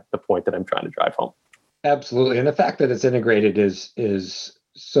the point that I'm trying to drive home. Absolutely. And the fact that it's integrated is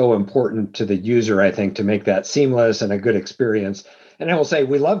so important to the user, I think, to make that seamless and a good experience. And I will say,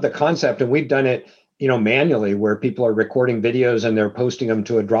 we love the concept, and we've done it, manually, where people are recording videos and they're posting them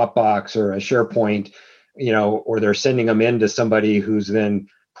to a Dropbox or a SharePoint, or they're sending them in to somebody who's then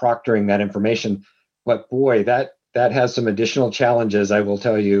proctoring that information. But boy, that has some additional challenges, I will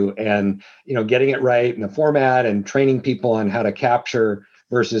tell you. And, getting it right in the format and training people on how to capture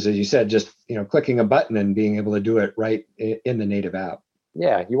versus, as you said, just, clicking a button and being able to do it right in the native app.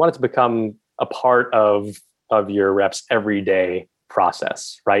 Yeah. You want it to become a part of your reps' everyday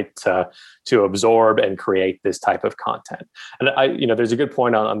process, right? To absorb and create this type of content. And there's a good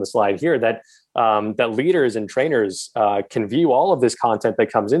point on the slide here that leaders and trainers can view all of this content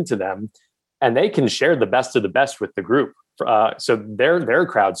that comes into them, and they can share the best of the best with the group. So they're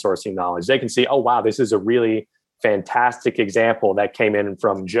crowdsourcing knowledge. They can see, oh, wow, this is a really fantastic example that came in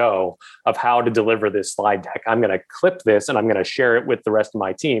from Joe of how to deliver this slide deck. I'm going to clip this and I'm going to share it with the rest of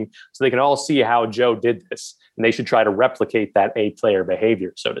my team so they can all see how Joe did this. And they should try to replicate that A-player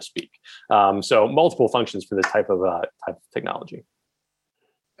behavior, so to speak. So multiple functions for this type of technology.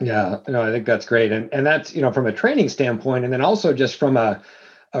 Yeah, no, I think that's great. And that's, from a training standpoint, and then also just from a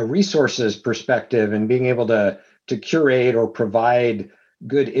resources perspective and being able to curate or provide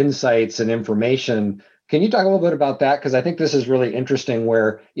good insights and information. Can you talk a little bit about that? Because I think this is really interesting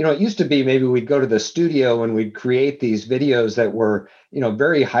where, it used to be maybe we'd go to the studio and we'd create these videos that were,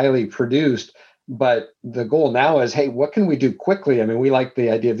 very highly produced. But the goal now is, hey, what can we do quickly? I mean, we like the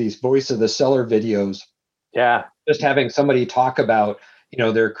idea of these voice of the seller videos. Yeah. Just having somebody talk about,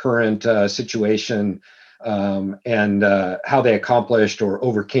 their current situation and how they accomplished or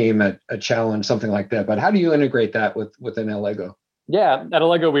overcame a challenge, something like that. But how do you integrate that within Allego? Yeah, at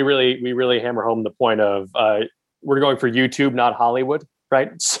Allego, we really hammer home the point of we're going for YouTube, not Hollywood, right?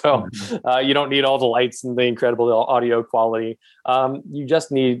 So you don't need all the lights and the incredible audio quality. You just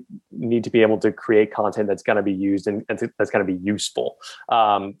need to be able to create content that's going to be used and that's going to be useful.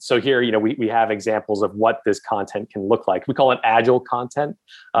 So here, we have examples of what this content can look like. We call it agile content,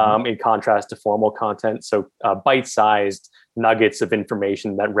 in contrast to formal content. So bite-sized nuggets of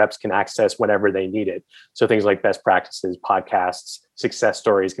information that reps can access whenever they need it. So things like best practices, podcasts, success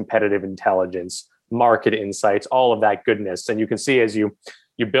stories, competitive intelligence, market insights, all of that goodness. And you can see as you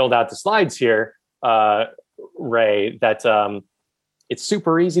build out the slides here, Ray, that it's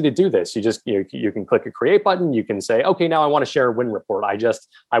super easy to do this. You just you can click a create button. You can say, okay, now I want to share a win report.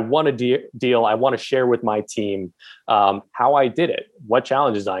 I want to deal. I want to share with my team how I did it, what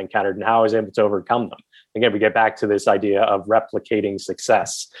challenges I encountered, and how I was able to overcome them. Again, we get back to this idea of replicating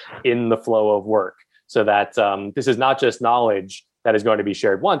success in the flow of work, so that this is not just knowledge that is going to be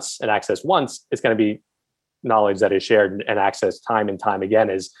shared once and accessed once. It's going to be knowledge that is shared and accessed time and time again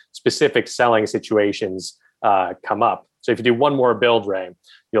as specific selling situations come up. So if you do one more build, Ray,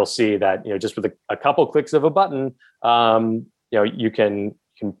 you'll see that just with a couple clicks of a button, you can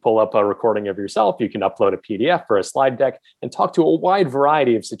pull up a recording of yourself. You can upload a PDF or a slide deck and talk to a wide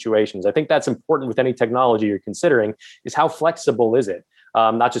variety of situations. I think that's important with any technology you're considering, is how flexible is it?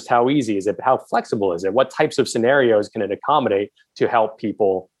 Not just how easy is it, but how flexible is it? What types of scenarios can it accommodate to help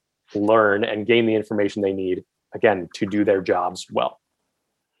people learn and gain the information they need, again, to do their jobs well?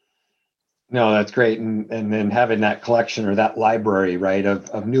 No, that's great. And then having that collection or that library, right,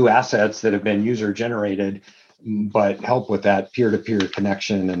 of new assets that have been user generated, but help with that peer-to-peer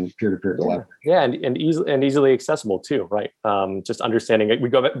connection and peer-to-peer collaboration. Yeah, and easily accessible too, right? Just understanding it.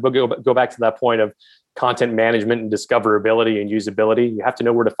 We'll go back to that point of content management and discoverability and usability. You have to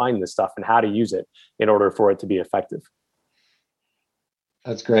know where to find this stuff and how to use it in order for it to be effective.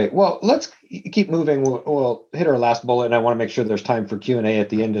 That's great. Well, let's keep moving. We'll hit our last bullet, and I want to make sure there's time for Q&A at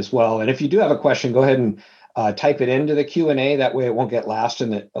the end as well. And if you do have a question, go ahead and type it into the Q&A. That way it won't get lost in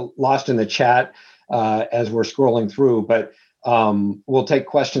the chat as we're scrolling through. But we'll take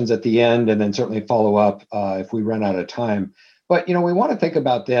questions at the end and then certainly follow up if we run out of time. But, we want to think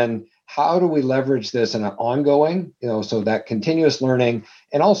about then, how do we leverage this in an ongoing, so that continuous learning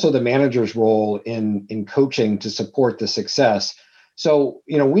and also the manager's role in coaching to support the success. So,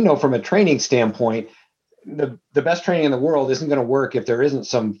 we know from a training standpoint, the best training in the world isn't going to work if there isn't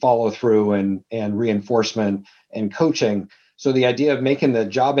some follow through and reinforcement and coaching. So the idea of making the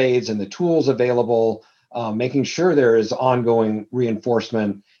job aids and the tools available, making sure there is ongoing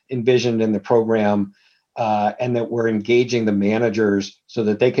reinforcement envisioned in the program, and that we're engaging the managers so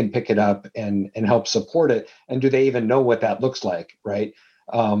that they can pick it up and help support it. And do they even know what that looks like, right?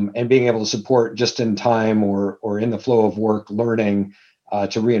 And being able to support just in time or in the flow of work learning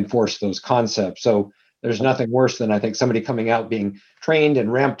to reinforce those concepts. So there's nothing worse than, I think, somebody coming out being trained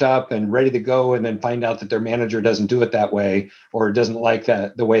and ramped up and ready to go, and then find out that their manager doesn't do it that way, or doesn't like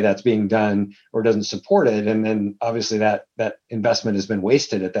that the way that's being done, or doesn't support it. And then obviously that investment has been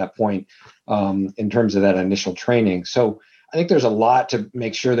wasted at that point in terms of that initial training. So I think there's a lot to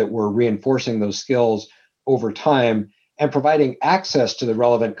make sure that we're reinforcing those skills over time and providing access to the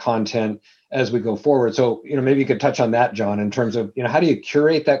relevant content as we go forward. So, maybe you could touch on that, John, in terms of, how do you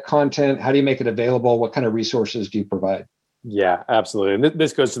curate that content? How do you make it available? What kind of resources do you provide? Yeah, absolutely. And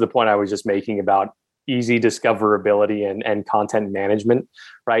this goes to the point I was just making about easy discoverability and content management,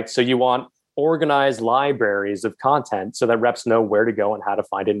 right? So you want organized libraries of content so that reps know where to go and how to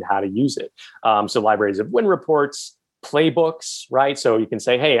find it and how to use it. So libraries of win reports, playbooks, right? So you can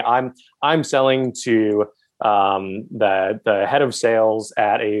say, hey, I'm selling to the head of sales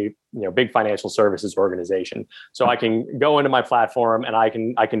at a big financial services organization. So I can go into my platform and I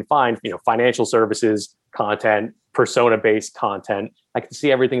can find financial services content, persona-based content. I can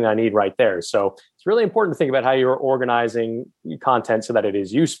see everything that I need right there. So it's really important to think about how you're organizing content so that it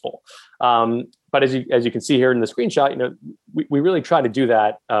is useful. But as you can see here in the screenshot, we really try to do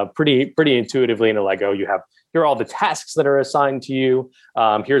that pretty intuitively in Allego. Here are all the tasks that are assigned to you.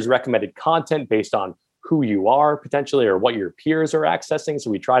 Here's recommended content based on who you are potentially or what your peers are accessing. So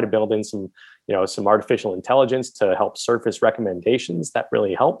we try to build in some artificial intelligence to help surface recommendations. That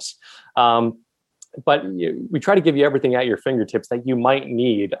really helps. But we try to give you everything at your fingertips that you might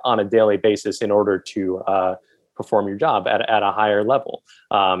need on a daily basis in order to perform your job at a higher level.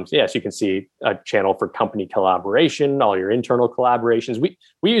 So yes, you can see a channel for company collaboration, all your internal collaborations.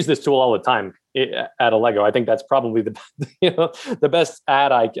 We use this tool all the time at Allego. I think that's probably the best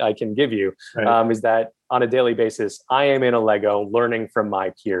ad I can give you. Right. Is that on a daily basis, I am in Allego learning from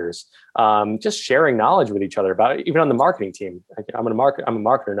my peers, just sharing knowledge with each other about it, even on the marketing team. I'm a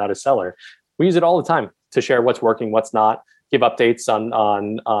marketer, not a seller. We use it all the time to share what's working, what's not, give updates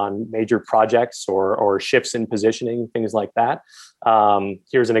on major projects or shifts in positioning, things like that.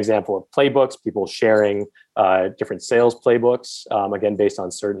 Here's an example of playbooks, people sharing different sales playbooks, again, based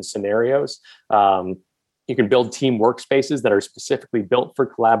on certain scenarios. You can build team workspaces that are specifically built for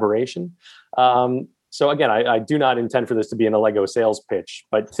collaboration. So again, I do not intend for this to be an Allego sales pitch,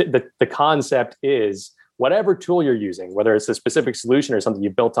 but the concept is whatever tool you're using, whether it's a specific solution or something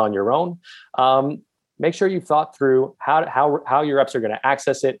you built on your own, make sure you've thought through how your reps are going to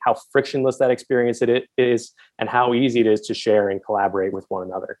access it, how frictionless that experience it is, and how easy it is to share and collaborate with one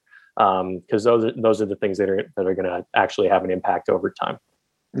another. Because those are the things that are going to actually have an impact over time.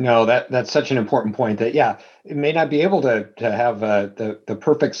 No, that's such an important point that, it may not be able to have the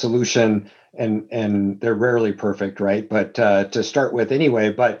perfect solution, and they're rarely perfect, right? But to start with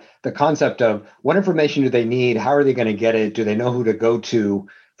anyway, but the concept of what information do they need? How are they going to get it? Do they know who to go to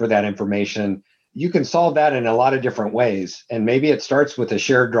for that information? You can solve that in a lot of different ways. And maybe it starts with a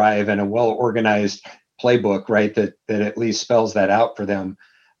shared drive and a well-organized playbook, right? That at least spells that out for them.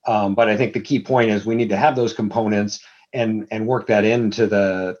 But I think the key point is we need to have those components and work that into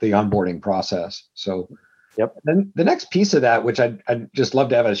the onboarding process. So yep. Then the next piece of that, which I'd just love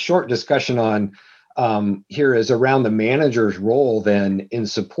to have a short discussion on here, is around the manager's role then in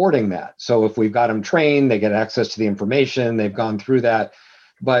supporting that. So if we've got them trained, they get access to the information, they've gone through that.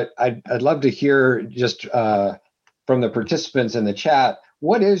 But I'd love to hear just from the participants in the chat,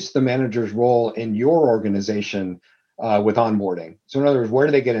 what is the manager's role in your organization with onboarding? So in other words, where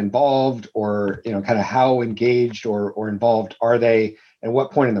do they get involved, or kind of how engaged or involved are they, and what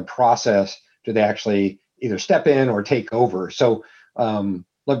point in the process do they actually either step in or take over? So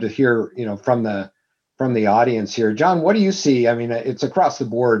love to hear from the audience here. John, what do you see? I mean, it's across the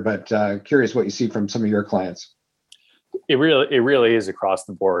board, but curious what you see from some of your clients. It really is across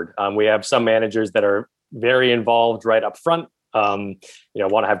the board. We have some managers that are very involved right up front. Want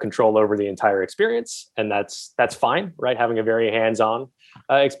to have control over the entire experience, and that's fine, right? Having a very hands-on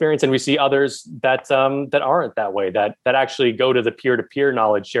experience, and we see others that aren't that way. That actually go to the peer-to-peer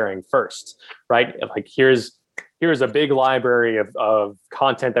knowledge sharing first, right? Like here's a big library of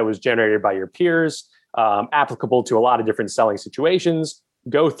content that was generated by your peers, applicable to a lot of different selling situations.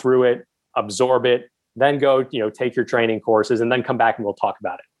 Go through it, absorb it. Then go, take your training courses, and then come back and we'll talk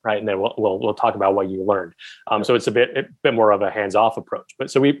about it, right? And then we'll talk about what you learned. So it's a bit more of a hands-off approach.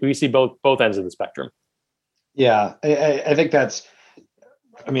 But so we see both ends of the spectrum. Yeah, I think that's.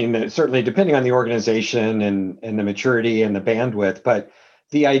 I mean, certainly depending on the organization and the maturity and the bandwidth, but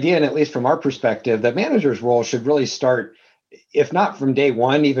the idea, and at least from our perspective, the manager's role should really start, if not from day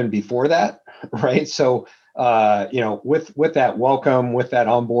one, even before that, right? So with that welcome, with that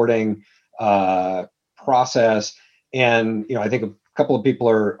onboarding process. And, I think a couple of people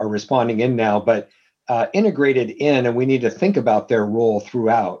are responding in now, but integrated in, and we need to think about their role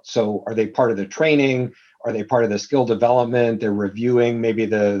throughout. So are they part of the training? Are they part of the skill development? They're reviewing maybe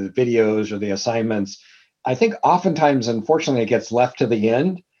the videos or the assignments. I think oftentimes, unfortunately, it gets left to the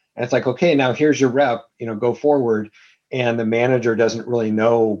end. And it's like, okay, now here's your rep, go forward. And the manager doesn't really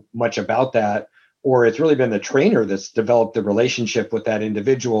know much about that. Or it's really been the trainer that's developed the relationship with that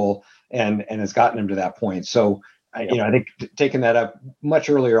individual and has gotten them to that point. So, I think taking that up much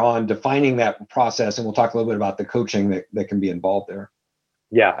earlier on, defining that process, and we'll talk a little bit about the coaching that can be involved there.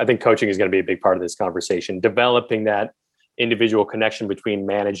 Yeah, I think coaching is going to be a big part of this conversation. Developing that individual connection between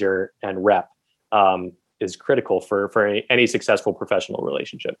manager and rep is critical for any successful professional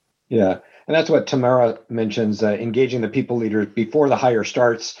relationship. Yeah, and that's what Tamara mentions, engaging the people leaders before the hire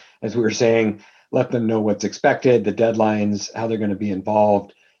starts, as we were saying. Let them know what's expected, the deadlines, how they're going to be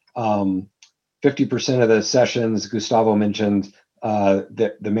involved. 50% of the sessions, Gustavo mentioned,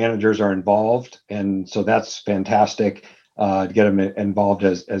 that the managers are involved. And so that's fantastic to get them involved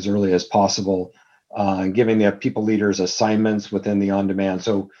as early as possible, and giving the people leaders assignments within the on-demand.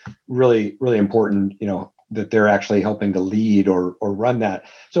 So really, really important, that they're actually helping to lead or run that.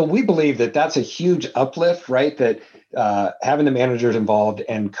 So we believe that that's a huge uplift, right? That having the managers involved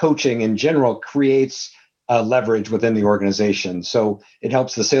and coaching in general creates leverage within the organization. So it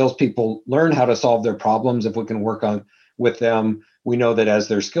helps the salespeople learn how to solve their problems if we can work on with them. We know that as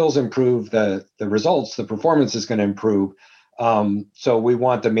their skills improve, the results, the performance is going to improve. So we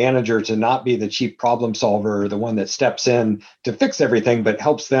want the manager to not be the chief problem solver, the one that steps in to fix everything, but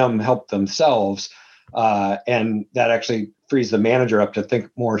helps them help themselves. And that actually frees the manager up to think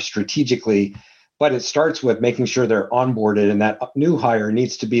more strategically. But it starts with making sure they're onboarded, and that new hire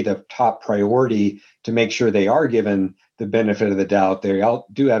needs to be the top priority to make sure they are given the benefit of the doubt. They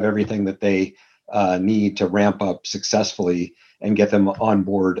do have everything that they need to ramp up successfully and get them on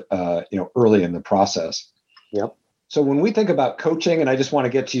board, early in the process. Yep. So when we think about coaching, and I just want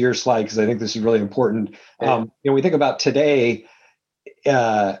to get to your slide because I think this is really important. We think about today,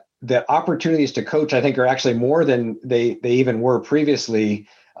 the opportunities to coach, I think, are actually more than they even were previously.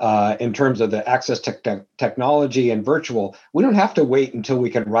 In terms of the access to technology and virtual, we don't have to wait until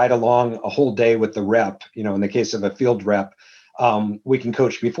we can ride along a whole day with the rep. In the case of a field rep, we can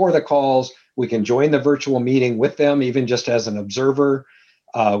coach before the calls. We can join the virtual meeting with them, even just as an observer.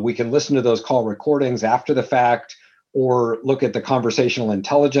 We can listen to those call recordings after the fact, or look at the conversational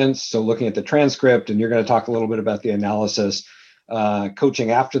intelligence. So looking at the transcript, and you're going to talk a little bit about the analysis.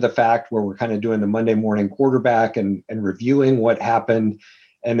 Coaching after the fact, where we're kind of doing the Monday morning quarterback and reviewing what happened,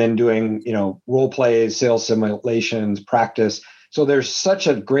 and then doing, role plays, sales simulations, practice. So there's such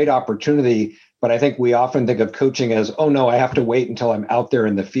a great opportunity, but I think we often think of coaching as, oh no, I have to wait until I'm out there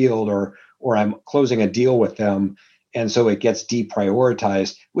in the field or I'm closing a deal with them. And so it gets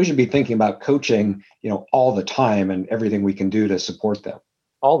deprioritized. We should be thinking about coaching, all the time and everything we can do to support them.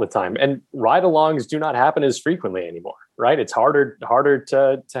 All the time. And ride-alongs do not happen as frequently anymore, right? It's harder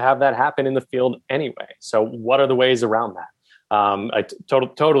to have that happen in the field anyway. So what are the ways around that? I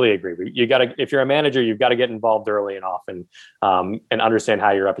totally agree. If you're a manager, you've got to get involved early and often, and understand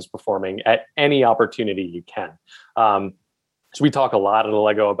how your rep is performing at any opportunity you can. So we talk a lot at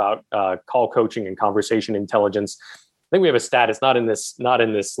Allego about call coaching and conversation intelligence. I think we have a stat. It's not in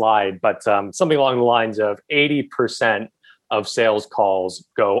this slide, but something along the lines of 80% of sales calls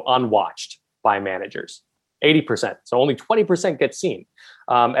go unwatched by managers. 80%. So only 20% get seen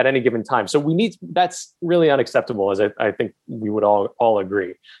at any given time. So that's really unacceptable, as I think we would all agree.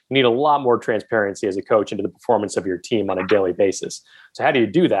 You need a lot more transparency as a coach into the performance of your team on a daily basis. So how do you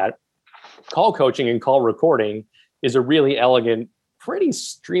do that? Call coaching and call recording is a really elegant, pretty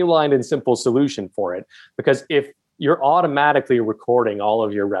streamlined and simple solution for it. Because if you're automatically recording all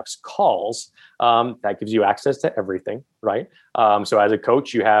of your reps' calls, that gives you access to everything, right? So as a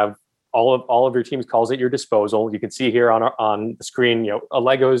coach, you have all of your team's calls at your disposal. You can see here on the screen,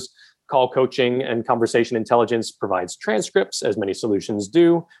 Allego's call coaching and conversation intelligence provides transcripts, as many solutions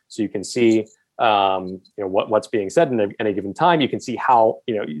do. So you can see what's being said at any given time. You can see how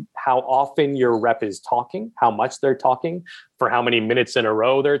often your rep is talking, how much they're talking, for how many minutes in a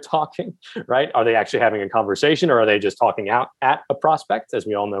row they're talking, right? Are they actually having a conversation, or are they just talking out at a prospect? As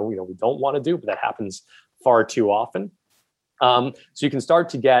we all know, we don't want to do, but that happens far too often. So you can start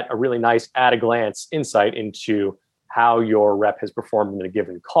to get a really nice at-a-glance insight into how your rep has performed in a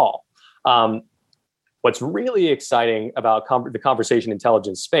given call. What's really exciting about the conversation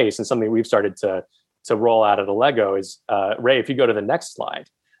intelligence space, and something we've started to roll out at Allego, is, Ray, if you go to the next slide,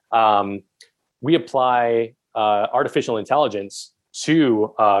 we apply artificial intelligence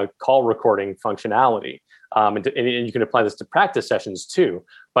to call recording functionality. And you can apply this to practice sessions too.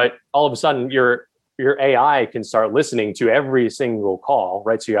 But all of a sudden, your AI can start listening to every single call,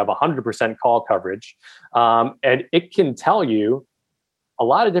 right? So you have 100% call coverage, and it can tell you a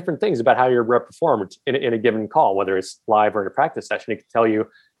lot of different things about how your rep performed in a given call, whether it's live or in a practice session. It can tell you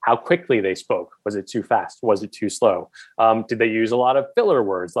how quickly they spoke. Was it too fast? Was it too slow? Did they use a lot of filler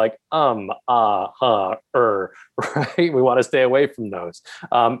words like huh, right? We want to stay away from those.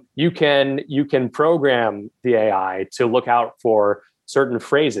 You can program the AI to look out for certain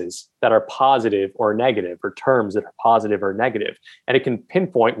phrases that are positive or negative, or terms that are positive or negative, and it can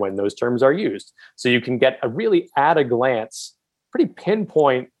pinpoint when those terms are used. So you can get a really at a glance, pretty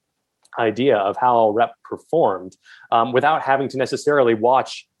pinpoint idea of how a rep performed, without having to necessarily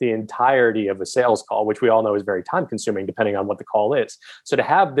watch the entirety of a sales call, which we all know is very time consuming depending on what the call is. So to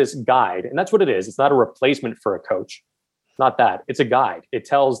have this guide, and that's what it is, it's not a replacement for a coach. Not that, it's a guide. It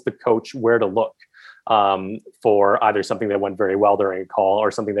tells the coach where to look for either something that went very well during a call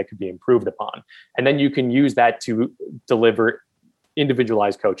or something that could be improved upon. And then you can use that to deliver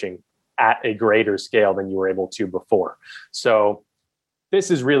individualized coaching at a greater scale than you were able to before. So this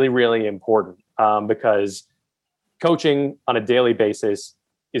is really, really important because coaching on a daily basis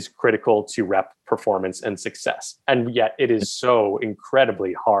is critical to rep performance and success. And yet it is so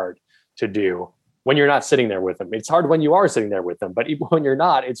incredibly hard to do when you're not sitting there with them. It's hard when you are sitting there with them, but even when you're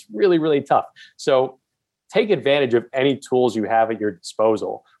not, it's really, really tough. So take advantage of any tools you have at your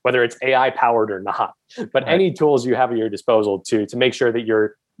disposal, whether it's AI powered or not, but any tools you have at your disposal to make sure that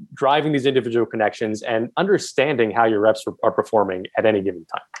you're driving these individual connections and understanding how your reps are performing at any given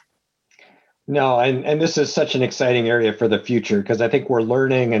time. No, and this is such an exciting area for the future, because I think we're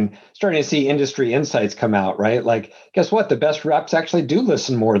learning and starting to see industry insights come out, right? Like, guess what? The best reps actually do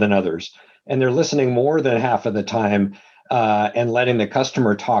listen more than others, and they're listening more than half of the time and letting the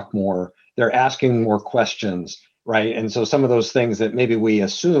customer talk more. They're asking more questions, right? And so some of those things that maybe we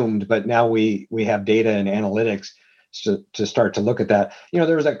assumed, but now we have data and analytics to start to look at that.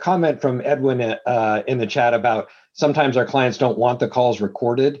 There was a comment from Edwin in the chat about sometimes our clients don't want the calls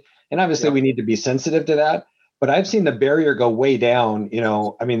recorded. And obviously we need to be sensitive to that, but I've seen the barrier go way down.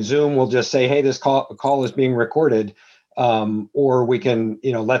 Zoom will just say, hey, this call is being recorded, or we can,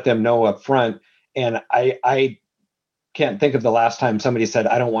 let them know up front. And I can't think of the last time somebody said,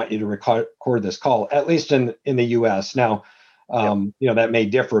 I don't want you to record this call, at least in the US. Now, that may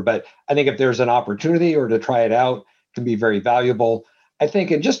differ, but I think if there's an opportunity or to try it out, it can be very valuable. I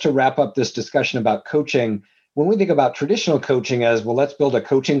think, and just to wrap up this discussion about coaching, when we think about traditional coaching as, well, let's build a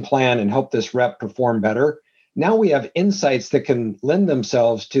coaching plan and help this rep perform better. Now we have insights that can lend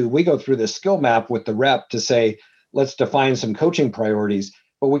themselves to, we go through the skill map with the rep to say, let's define some coaching priorities,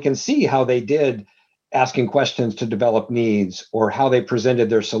 but we can see how they did asking questions to develop needs, or how they presented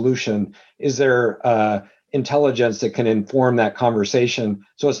their solution. Is there intelligence that can inform that conversation?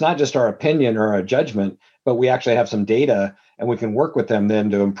 So it's not just our opinion or our judgment, but we actually have some data, and we can work with them then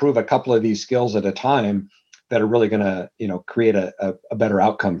to improve a couple of these skills at a time that are really going to, create a better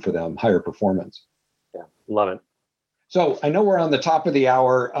outcome for them, higher performance. Yeah, love it. So I know we're on the top of the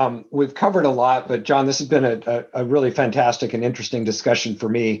hour. We've covered a lot, but John, this has been a really fantastic and interesting discussion for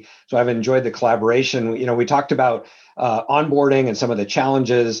me. So I've enjoyed the collaboration. We talked about onboarding and some of the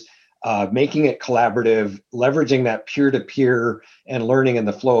challenges, making it collaborative, leveraging that peer-to-peer and learning in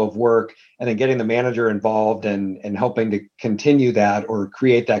the flow of work, and then getting the manager involved and helping to continue that or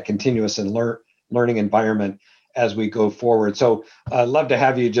create that continuous and learning environment as we go forward. So I'd love to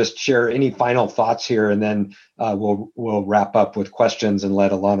have you just share any final thoughts here, and then we'll wrap up with questions and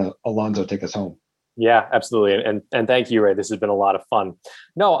let Alonzo take us home. Yeah, absolutely. And thank you, Ray. This has been a lot of fun.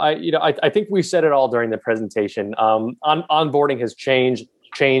 No, I think we said it all during the presentation. Onboarding has changed,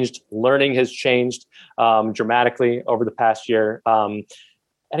 learning has changed dramatically over the past year.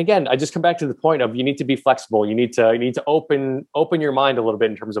 And again, I just come back to the point of, you need to be flexible. You need to open your mind a little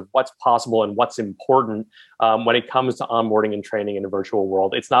bit in terms of what's possible and what's important when it comes to onboarding and training in a virtual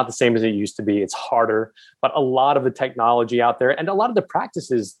world. It's not the same as it used to be. It's harder, but a lot of the technology out there and a lot of the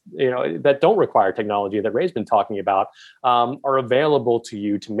practices, that don't require technology that Ray's been talking about, are available to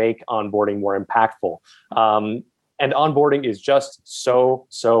you to make onboarding more impactful. And onboarding is just so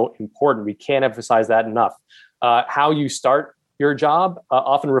important. We can't emphasize that enough. How you start your job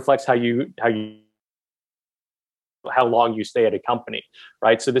often reflects how long you stay at a company,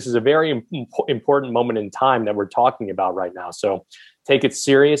 right? So this is a very important moment in time that we're talking about right now. So take it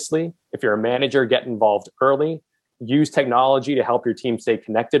seriously. If you're a manager, get involved early. Use technology to help your team stay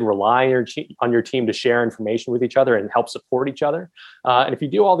connected. Rely on your team to share information with each other and help support each other. And if you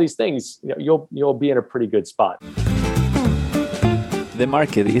do all these things, you'll be in a pretty good spot. The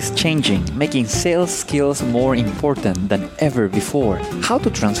market is changing, making sales skills more important than ever before. How to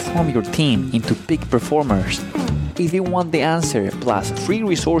transform your team into peak performers? If you want the answer, plus free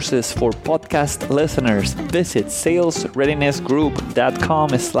resources for podcast listeners, visit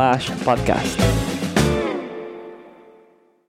salesreadinessgroup.com/podcast.